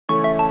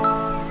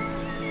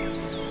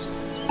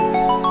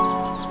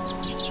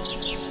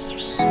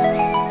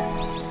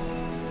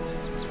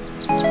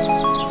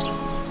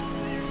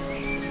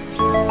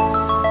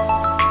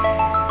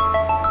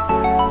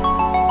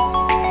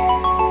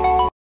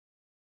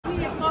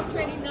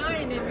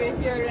COP29 and we're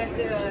here at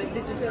the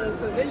Digital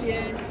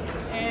Pavilion,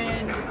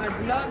 and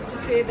I'd love to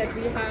say that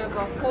we have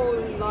a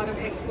whole lot of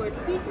expert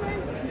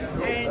speakers,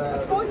 and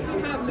of course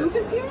we have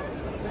Lucas here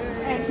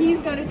and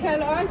he's going to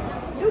tell us.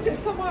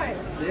 Lucas, come on,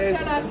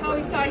 tell us how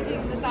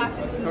exciting this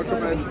afternoon is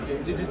going to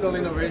be. Digital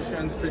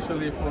innovation,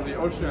 especially for the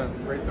ocean.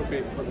 Great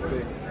topic for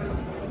today.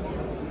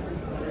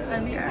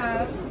 And we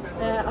have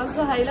I'm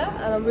Sohaila,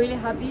 and I'm really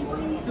happy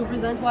to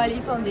present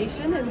YLE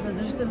Foundation in the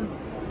Digital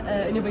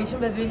Innovation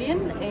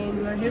Pavilion,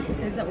 and we're here to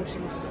save the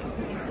oceans.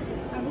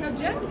 And we have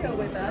Jen here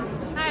with us.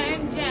 Hi,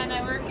 I'm Jen.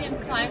 I work in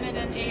climate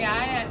and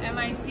AI at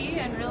MIT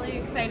and really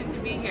excited to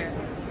be here.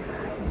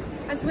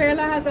 And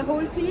Suela has a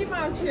whole team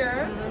out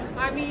here.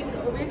 I mean,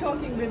 we're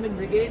talking Women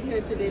Brigade here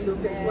today,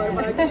 Lucas. What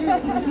about you?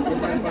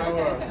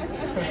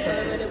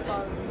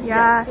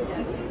 Yeah.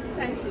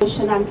 Thank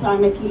you. I'm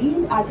climate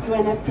lead at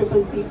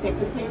UNFCCC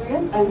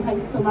Secretariat, and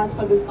thank you so much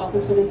for this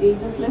opportunity.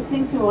 Just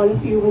listening to all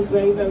of you was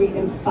very, very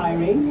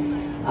inspiring.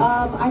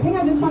 I think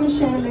I just want to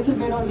share a little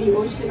bit on the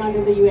ocean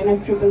under the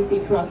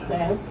UNFCCC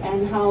process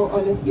and how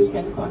all of you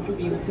can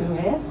contribute to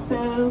it.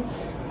 So,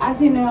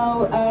 as you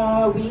know,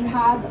 we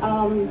had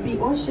the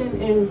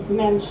ocean is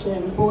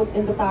mentioned both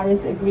in the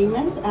Paris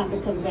Agreement and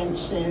the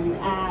Convention,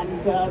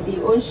 and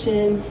the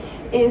ocean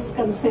is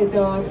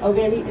considered a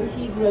very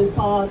integral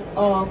part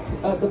of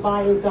the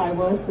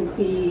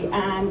biodiversity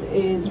and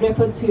is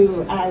referred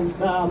to as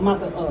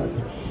Mother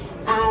Earth.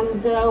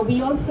 And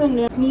we also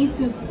need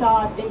to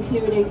start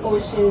including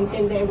ocean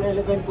in their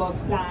relevant work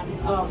plans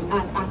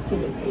and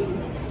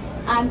activities.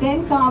 And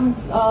then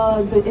comes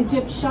the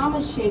Egypt Sharm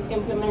el-Sheikh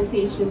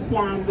implementation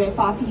plan, where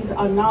parties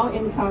are now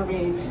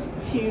encouraged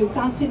to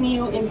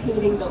continue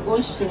including the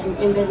ocean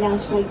in their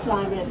national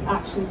climate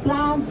action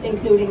plans,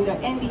 including the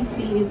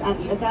NDCs and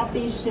the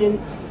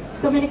adaptation,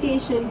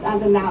 communications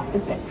and the NAP,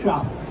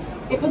 etc.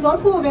 It was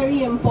also a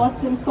very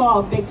important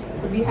COP.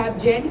 We have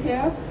Jen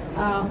here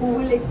who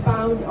will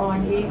expound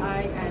on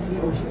AI and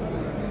the oceans.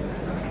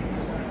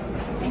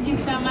 Thank you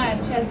so much.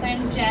 Yes,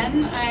 I'm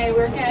Jen. I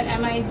work at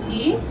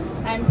MIT.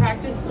 I'm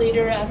practice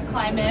leader of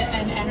climate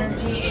and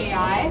energy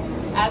AI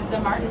at the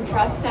Martin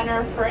Trust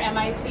Center for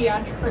MIT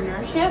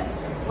Entrepreneurship,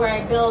 where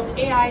I build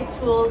AI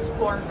tools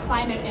for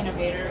climate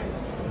innovators.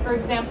 For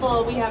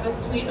example, we have a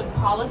suite of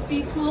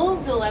policy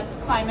tools that lets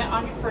climate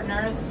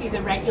entrepreneurs see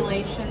the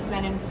regulations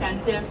and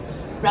incentives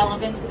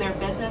relevant to their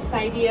business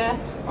idea,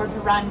 or to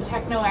run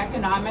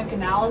techno-economic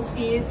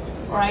analyses,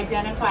 or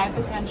identify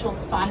potential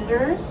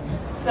funders.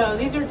 So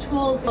these are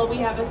tools that we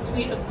have a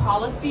suite of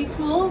policy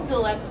tools that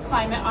lets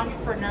climate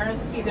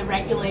entrepreneurs see the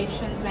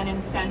regulations and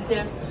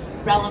incentives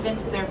relevant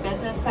to their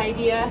business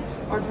idea,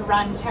 or to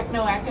run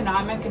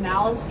techno-economic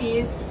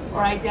analyses,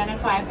 or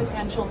identify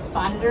potential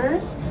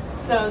funders.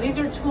 So these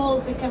are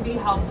tools that can be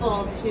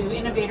helpful to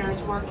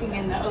innovators working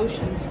in the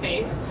ocean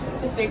space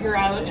to figure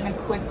out in a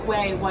quick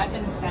way what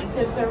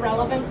incentives are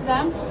relevant to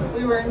them.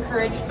 We were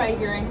encouraged by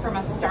hearing from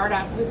a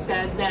startup who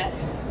said that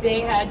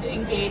they had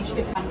engaged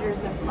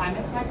hundreds of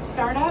climate tech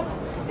startups.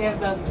 They have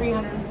about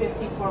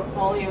 350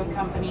 portfolio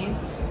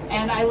companies.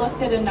 And I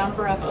looked at a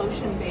number of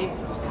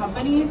ocean-based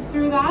companies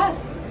through that.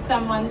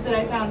 Some ones that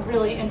I found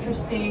really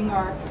interesting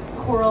are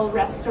coral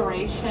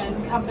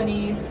restoration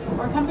companies,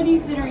 or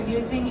companies that are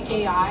using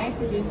AI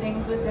to do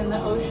things within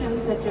the ocean,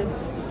 such as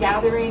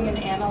gathering and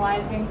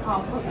analyzing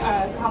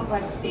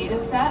complex data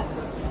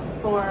sets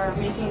for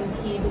making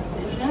key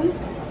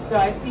decisions. So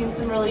I've seen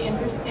some really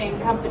interesting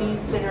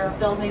companies that are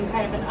building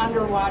kind of an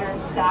underwater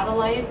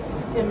satellite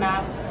to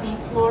map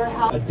seafloor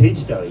health.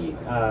 Digitally,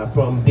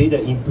 from data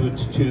input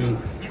to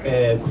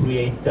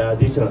create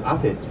digital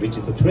assets, which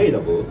is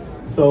tradable.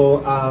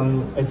 So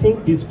I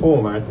think this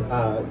format,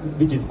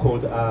 which is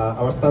called,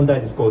 our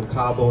standard is called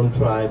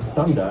Carbontribe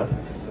standard.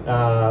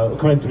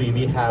 Currently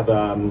we have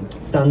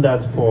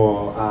standards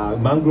for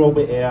mangrove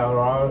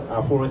ARR,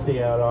 forest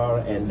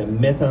ARR, and the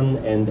methane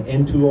and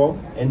N2O.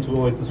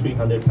 N2O is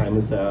 300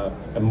 times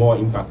more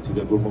impact to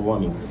the global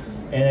warming.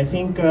 And I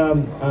think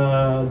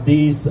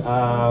these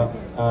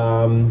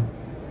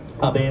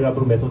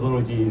available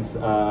methodologies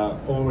are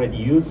already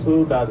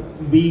useful, but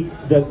the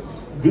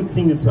good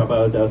things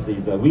about us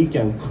is we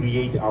can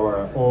create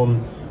our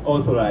own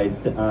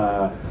authorized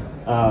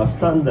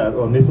standard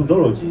or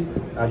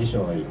methodologies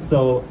additionally.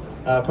 So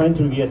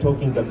currently we are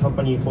talking to a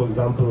company, for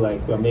example,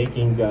 like we're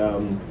making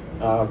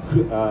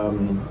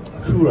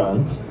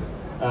coolant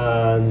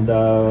and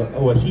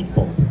or heat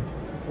pump.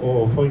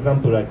 Or for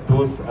example, like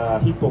those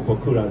heat pump or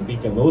coolant, we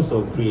can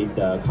also create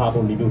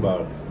carbon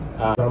removal.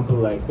 For example,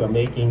 like we're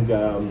making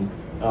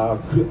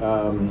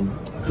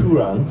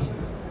coolant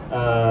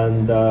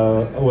and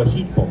or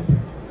heat pump.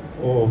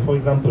 Or for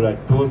example,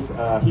 like those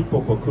heat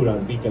pump or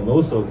coolant, we can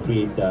also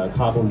create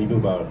carbon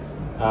removal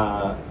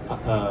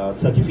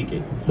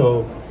certificate.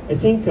 So I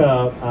think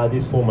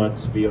this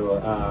format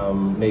will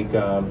make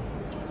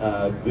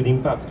good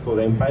impact for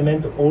the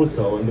environment.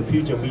 Also, in the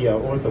future, we are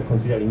also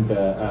considering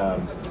the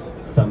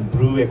some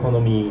blue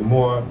economy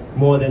more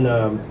than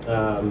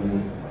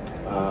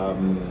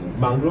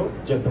mangrove,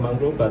 just a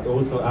mangrove, but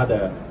also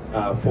other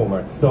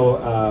format. So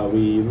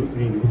we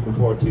really looking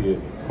forward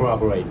to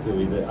collaborate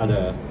with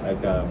other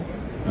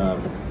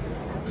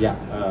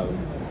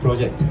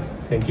project.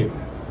 Thank you.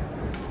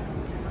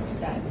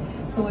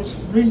 So it's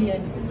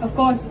brilliant. Of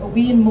course,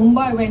 we in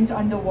Mumbai went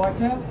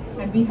underwater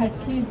and we had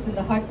kids in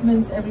the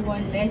hutments,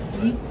 everyone neck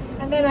deep.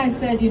 And then I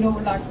said, you know,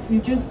 like,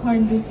 you just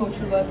can't do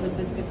social work with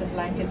biscuits and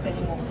blankets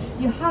anymore.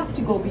 You have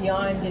to go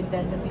beyond it.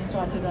 Then we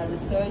started our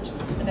research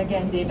and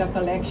again, data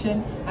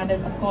collection. And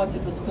then, of course,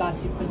 it was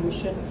plastic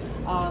pollution,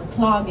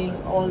 clogging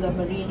all the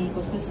marine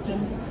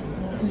ecosystems,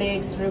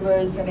 lakes,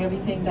 rivers, and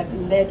everything that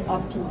led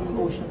up to the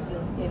oceans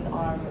in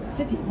our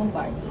city,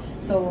 Mumbai.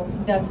 So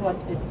that's what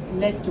it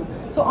led to.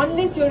 So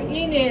unless you're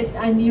in it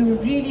and you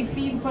really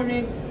feel for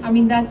it, I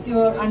mean, that's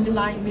your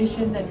underlying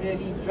mission that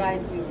really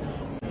drives you.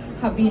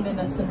 Have been in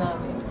a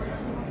tsunami,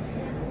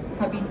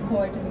 have been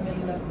caught in the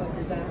middle of a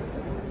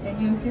disaster.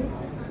 Any of you?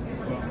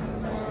 Well,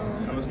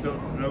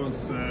 I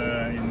was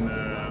in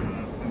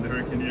the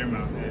Hurricane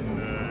Irma in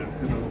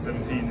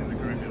 2017 in the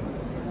Caribbean.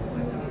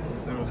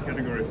 That was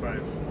category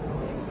 5.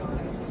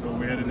 So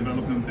we had a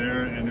development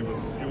there, and it was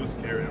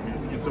scary. I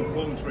mean, you saw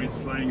palm trees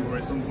flying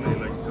horizontally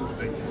like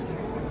toothpicks,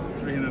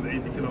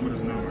 380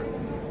 kilometers an hour.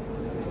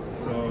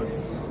 So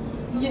it's...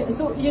 Yeah,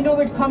 so you know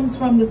it comes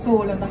from the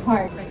soul and the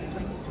heart.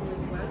 2022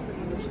 as well for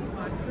the Ocean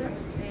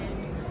Conference,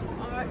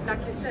 and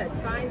like you said,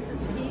 science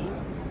is key,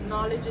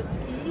 knowledge is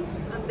key,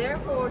 and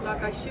therefore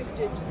like I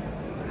shifted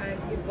and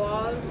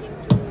evolved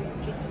into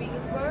just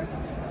field work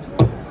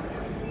to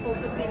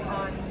focusing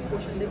on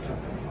ocean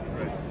literacy.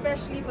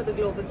 Especially for the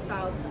global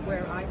south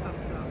where I come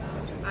from.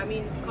 I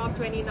mean,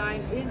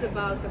 COP29 is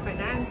about the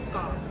finance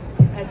COP,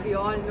 as we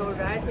all know,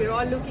 right? We're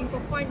all looking for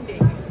funding,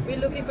 we're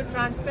looking for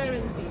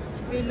transparency,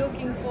 we're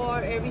looking for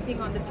everything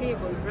on the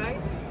table, right?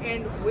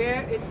 And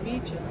where it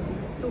reaches.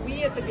 So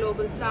we at the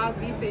global south,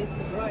 we face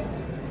the brunt,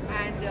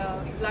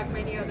 and like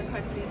many other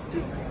countries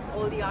too,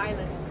 all the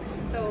islands.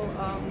 So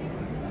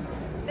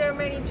there are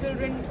many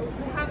children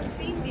who haven't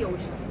seen the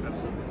ocean.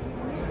 Absolutely.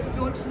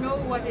 Don't know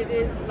what it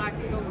is like,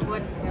 you know,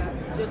 what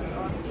just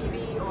on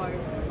TV or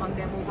on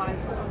their mobile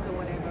phones or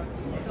whatever.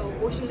 So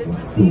ocean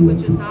literacy,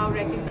 which is now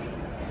recognized.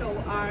 So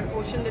our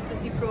ocean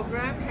literacy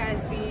program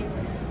has been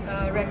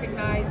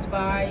recognized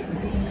by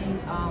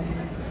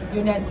the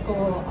UNESCO,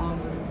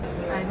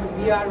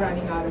 and we are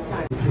running out of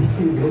time.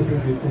 15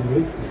 introduced me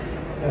with.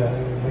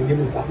 My name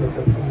is Ahmed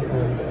Fathi,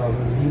 and I'm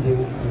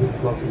leading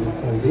LACHKINGEK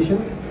Foundation.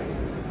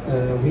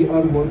 We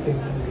are working.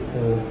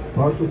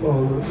 Part of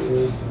our work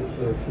is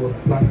for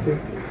plastic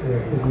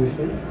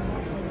pollution.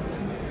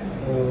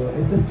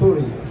 It's a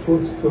story,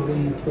 short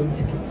story,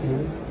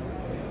 2016.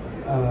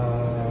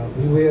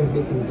 We were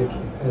making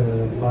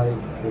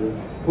like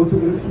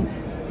photography,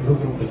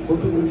 program for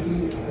photography,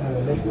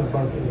 National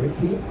Park in Red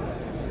Sea,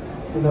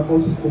 and I'm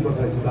also scuba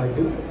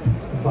diving,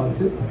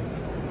 advanced.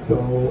 So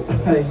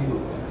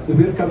we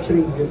were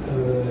capturing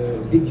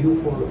video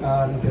for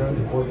an bird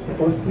called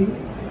Osprey,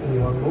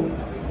 anyone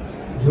know?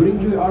 During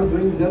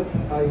that,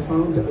 I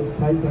found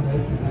outside the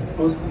nest that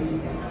Osprey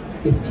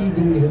is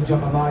feeding his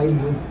juvenile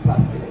with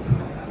plastic.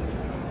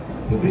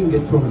 We bring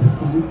it from the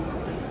sea.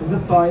 At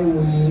that time,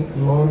 we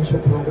launched a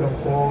program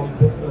called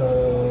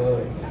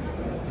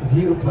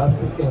Zero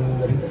Plastic in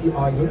Red Sea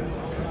Islands.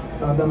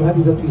 And I'm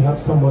happy that we have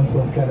someone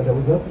from Canada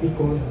with us,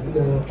 because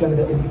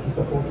Canada Embassy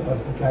supported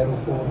us in Cairo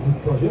for this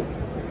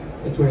project.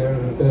 It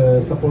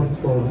were supported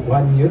for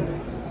 1 year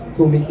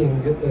to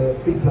making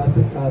free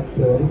plastic at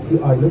Red Sea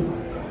Island.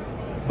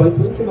 By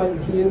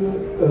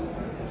 2019,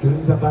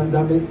 during the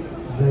pandemic,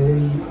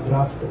 they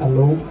drafted a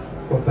law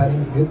for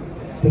banning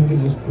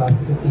single-use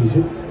plastic in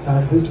Egypt,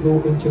 and this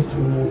law entered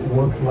to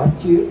work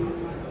last year.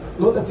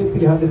 Not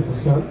effectively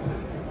 100%,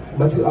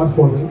 but we are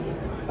following.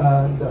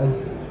 And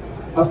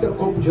after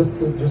COP, just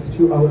a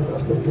few hours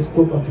after this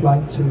COP, I'm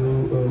flying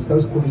to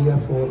South Korea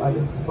for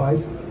Agency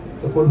 5.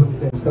 The following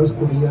is in South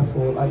Korea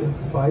for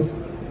Agency 5.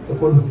 The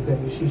following is a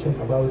negotiation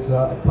about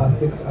the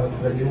plastic and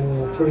the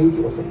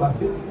neutrality of the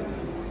plastic.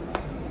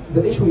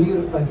 The issue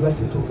here I'd like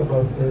to talk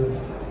about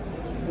is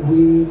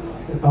we,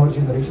 our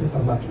generation,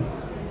 are lucky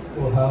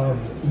to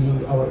have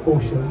seen our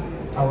ocean,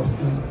 our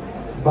sea,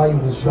 bio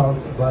with shark,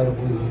 bio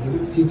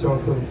with sea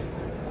turtle.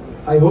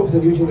 I hope the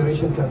new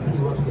generation can see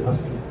what we have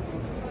seen.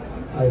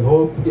 I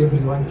hope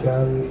everyone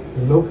can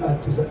look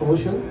at the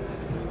ocean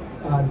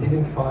and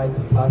didn't find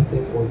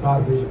plastic or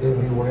garbage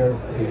everywhere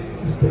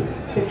these days.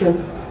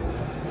 Second,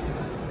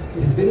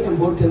 it is very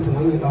important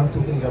when we are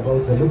talking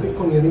about the local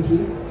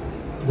community.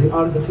 They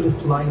are the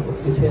first line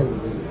of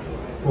defense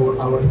for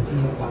our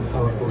seas and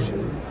our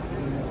ocean.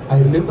 I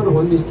remember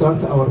when we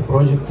started our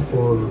project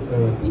for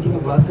eating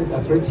plastic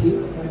at Red Sea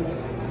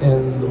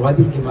in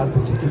Wadi al-Jamal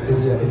protected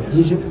area in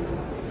Egypt,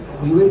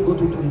 we will go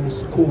to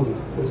school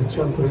for the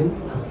children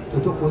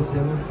to talk with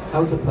them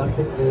how the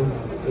plastic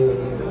is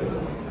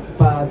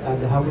bad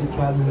and how we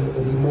can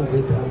remove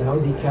it and how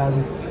they can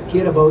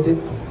care about it.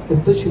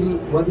 Especially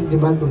Wadi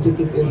al-Jamal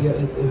protected area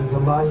is in the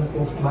line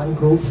of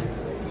mangrove.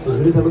 So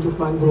there is a lot of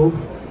mangrove,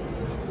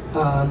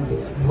 and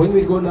when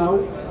we go now,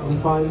 we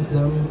find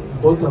them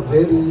both are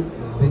very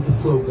big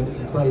slogan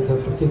inside the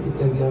protected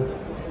area: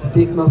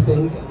 take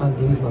nothing and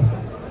leave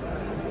nothing.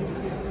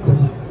 This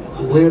is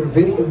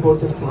very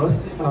important for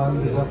us,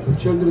 and that the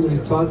children, we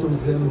start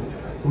with them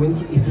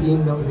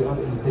 2018, now they are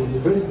in the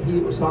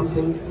university or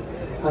something,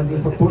 and they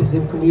support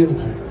their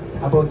community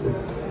about it.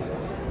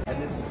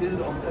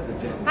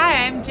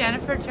 Hi, I'm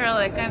Jennifer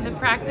TURLIUK. I'm the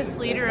practice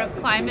leader of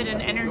Climate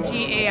and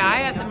Energy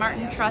AI at the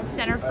Martin Trust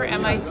Center for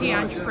MIT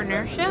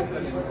Entrepreneurship,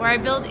 where I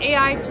build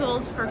AI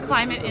tools for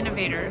climate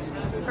innovators.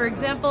 For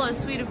example, a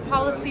suite of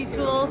policy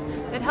tools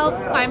that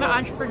helps climate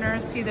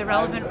entrepreneurs see the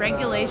relevant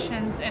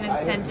regulations and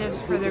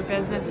incentives for their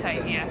business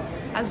idea,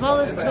 as well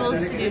as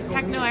tools to do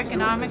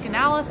techno-economic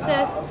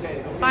analysis,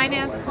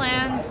 finance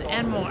plans,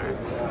 and more.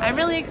 I'm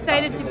really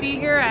excited to be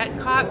here at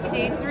COP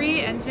Day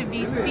 3 and to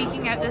be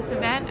speaking at this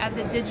event at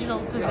the Digital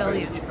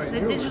Pavilion,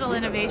 the Digital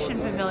Innovation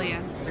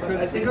Pavilion.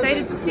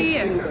 Excited to see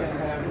you.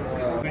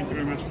 Thank you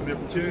very much for the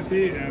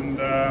opportunity, and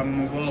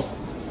well,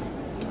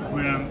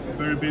 we're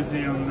very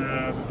busy on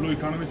the blue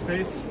economy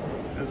space.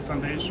 As a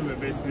foundation, we're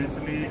based in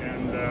Italy,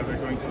 and we're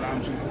going to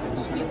launch in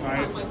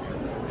 2025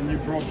 a new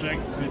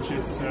project, which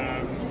is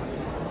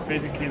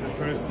basically the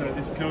first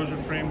disclosure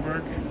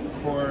framework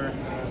for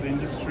the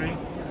industry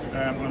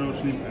on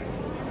ocean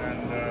impact,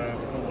 and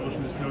it's called the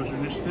Ocean Disclosure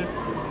Initiative,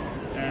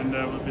 and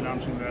we'll be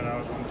launching that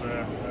out on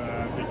the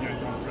big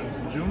UN conference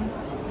in June.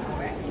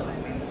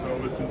 Excellent. And so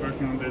we've been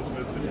working on this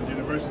with different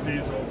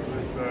universities, also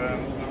with our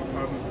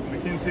partners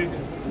with McKinsey,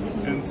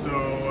 and so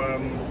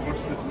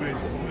watch this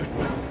space.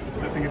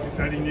 I think it's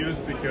exciting news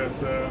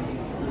because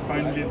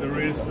finally there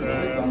is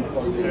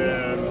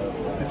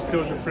a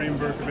disclosure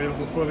framework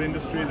available for the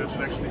industry that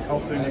should actually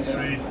help the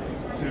industry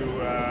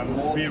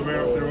to be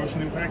aware of their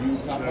ocean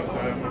impacts, that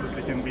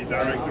obviously can be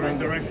direct or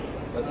indirect.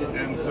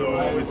 And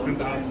so we spent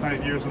the last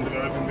 5 years on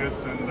developing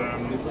this, and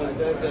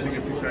I think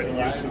it's exciting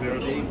news for the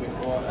ocean.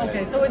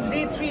 Okay, so it's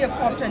day 3 of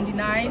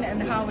COP29,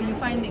 and how are you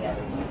finding it?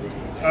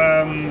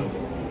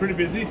 Pretty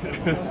busy.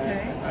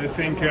 Okay. I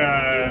think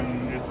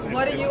it's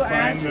What are you fine.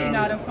 asking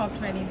out of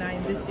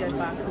COP29 this year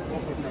back?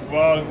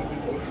 Well,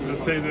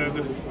 let's say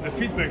the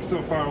feedback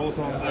so far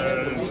also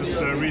on just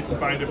the recent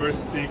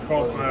biodiversity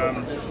COP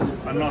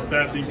are not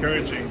that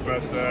encouraging,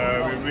 but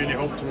we really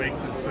hope to make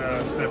this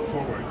step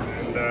forward.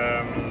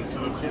 And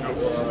sort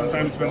of,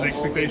 sometimes when the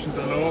expectations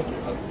are low,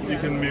 you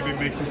can maybe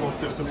make some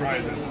positive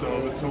surprises. So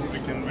let's hope we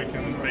can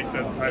make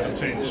that type of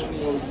change.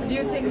 Do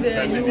you think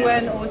the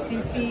UN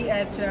OCC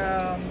at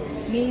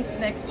Nice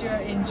next year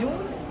in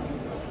June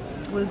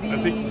will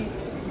be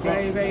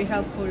very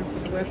helpful for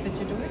the work that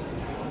you're doing?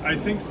 I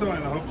think so,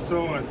 and I hope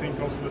so. I think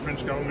also the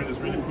French government is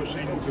really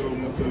pushing to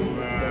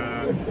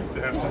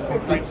have some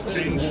concrete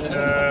change,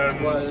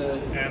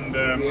 and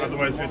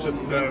otherwise we're just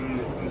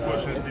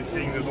unfortunately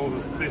seeing that all the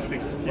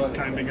statistics keep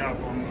climbing up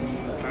on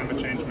climate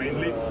change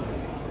mainly,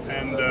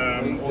 and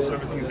also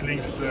everything is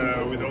linked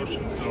with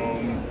ocean. So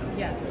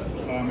yes,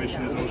 our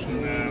mission is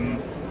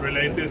ocean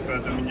related,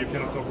 but I mean you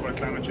cannot talk about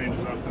climate change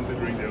without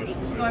considering the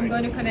ocean. So I'm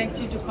going to connect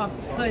you to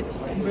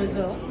COP29 in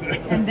Brazil,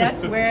 and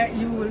that's where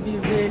you will be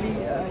really,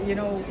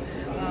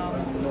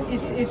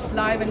 it's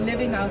live and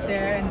living out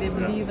there, and they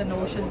believe in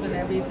oceans and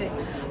everything.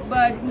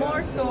 But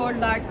more so,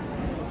 like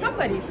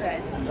somebody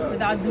said,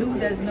 without blue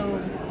there's no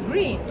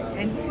green,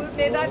 and who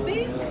may that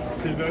be?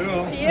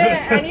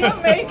 Yeah, and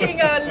you're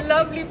making a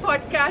lovely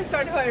podcast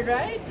on her,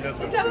 right? Yes.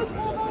 So tell us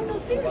more about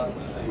those series.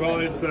 Well,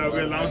 it's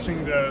we're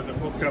launching the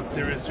podcast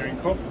series during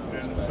COP,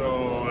 and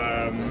so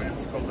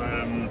it's called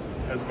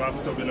As Above,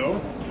 So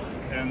Below.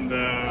 And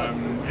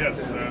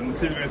yes,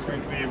 Silvia is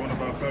going to be one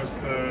of our first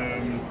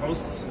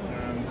hosts,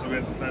 so we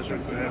had the pleasure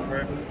to have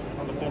her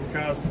on the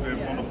podcast. We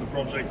have one of the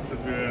projects that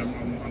we're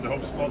on the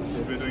hotspots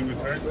that we're doing with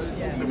her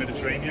in the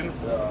Mediterranean,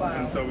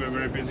 and so we're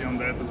very busy on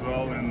that as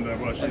well. And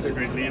well, she's a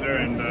great leader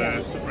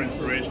and super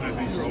inspiration, I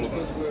think, for all of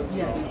us.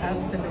 Yes,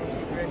 absolutely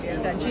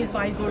brilliant. And she's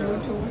my guru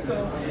too.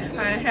 So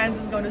Hans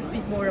is going to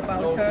speak more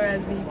about her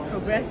as we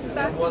progress this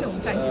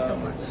afternoon. Thank you so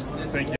much. Thank you.